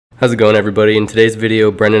How's it going, everybody? In today's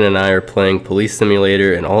video, Brendan and I are playing Police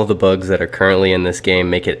Simulator, and all of the bugs that are currently in this game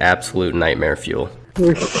make it absolute nightmare fuel.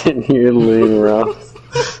 We're sitting here laying around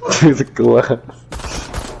through the glass.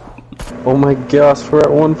 Oh my gosh, we're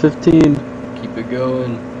at 115. Keep it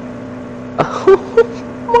going. Oh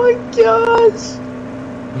my gosh!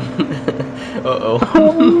 Uh-oh.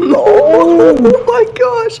 Oh no! Oh my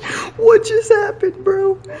gosh! What just happened,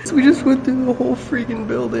 bro? We just went through the whole freaking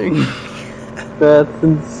building. That's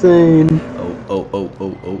insane. Oh.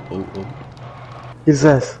 Get his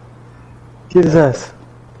ass. Get his ass.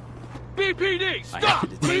 BPD, stop!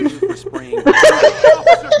 For spraying.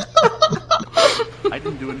 I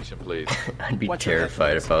didn't do anything, please. I'd be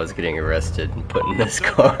terrified if I was getting arrested and put in this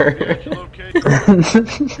car.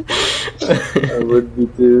 I would be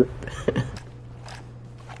too.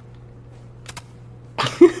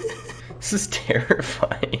 This is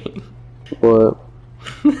terrifying. What?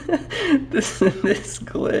 This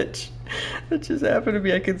glitch that just happened to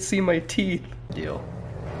me. I could see my teeth. Deal.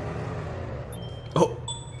 Oh.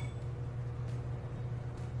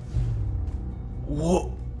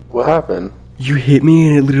 Whoa. What happened? You hit me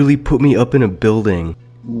and it literally put me up in a building.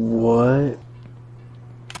 What?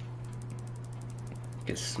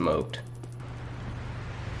 Get smoked.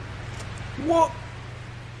 What?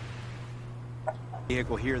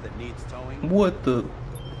 Vehicle here that needs towing. What the?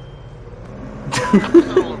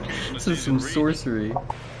 This is some sorcery.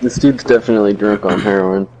 This dude's definitely drunk on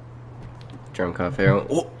heroin. Drunk off heroin.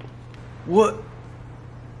 Oh. What?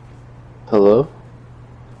 Hello?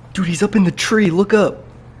 Dude, he's up in the tree. Look up.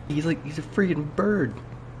 He's a freaking bird.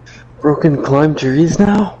 Bro can climb trees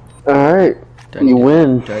now? Alright. You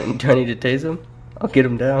win. Do I need to tase him? I'll get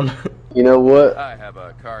him down. You know what? I have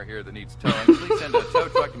a car here that needs towing. Please send a tow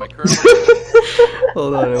truck to my curb.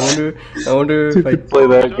 Hold on, I wonder if I play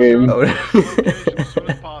that game. I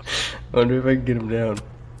wonder if I can get him down.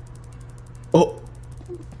 Oh!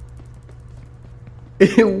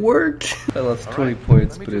 It worked! I lost 20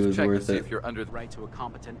 points, but it was worth it. If you're under the right to a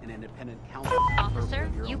competent and independent counsel.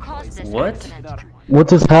 Officer, you caused this What? accident. What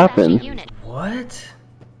just happened? What?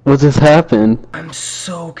 What just happened? I'm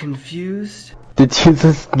so confused. Did you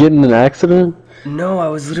just get in an accident? No, I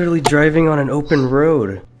was literally driving on an open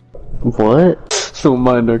road. What? Don't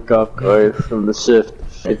mind our cop cars from the shift.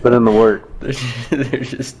 They put in the work. They're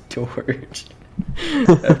just torched.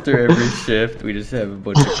 After every shift, we just have a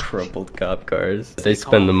bunch of crumpled cop cars. They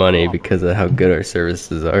spend the money because of how good our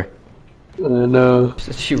services are. I know.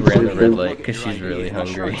 She ran the red light because she's really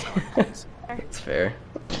hungry. That's fair.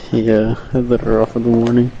 Yeah, I let her off in the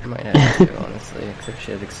morning. I might have to, honestly, except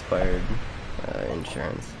she had expired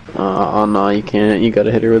insurance. Oh no, you can't. You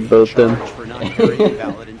gotta hit her with both then.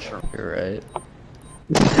 You're right.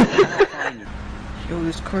 Yo,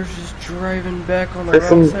 this car's just driving back on the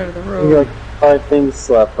wrong side of the road. You got 5 things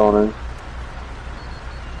slapped on her.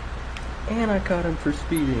 And I caught him for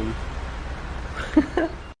speeding.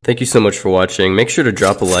 Thank you so much for watching. Make sure to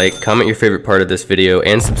drop a like, comment your favorite part of this video,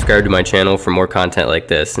 and subscribe to my channel for more content like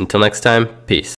this. Until next time, peace.